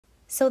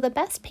So the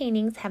best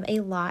paintings have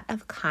a lot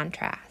of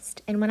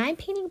contrast, and when I'm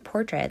painting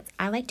portraits,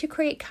 I like to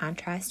create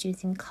contrast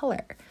using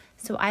color.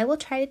 So I will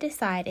try to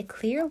decide a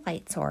clear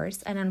light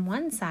source, and on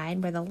one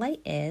side where the light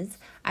is,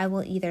 I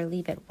will either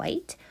leave it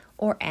white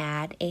or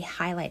add a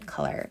highlight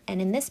color. And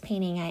in this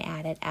painting, I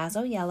added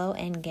azo yellow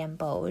and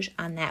gamboge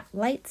on that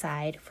light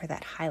side for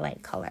that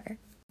highlight color.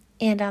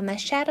 And on the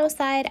shadow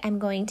side, I'm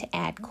going to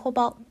add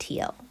cobalt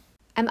teal.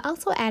 I'm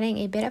also adding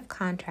a bit of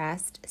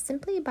contrast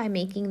simply by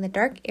making the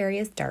dark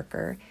areas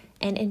darker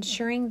and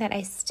ensuring that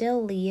I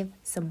still leave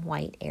some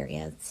white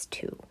areas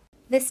too.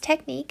 This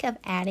technique of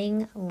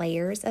adding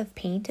layers of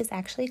paint is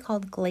actually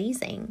called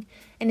glazing,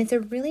 and it's a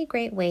really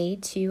great way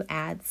to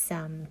add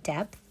some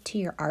depth to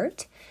your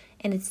art,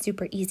 and it's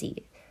super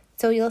easy.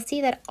 So you'll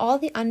see that all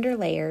the under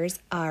layers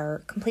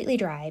are completely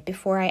dry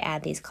before I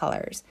add these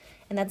colors,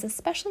 and that's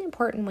especially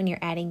important when you're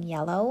adding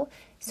yellow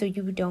so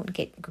you don't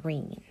get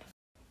green.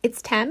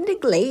 It's time to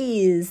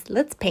glaze.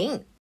 Let's paint.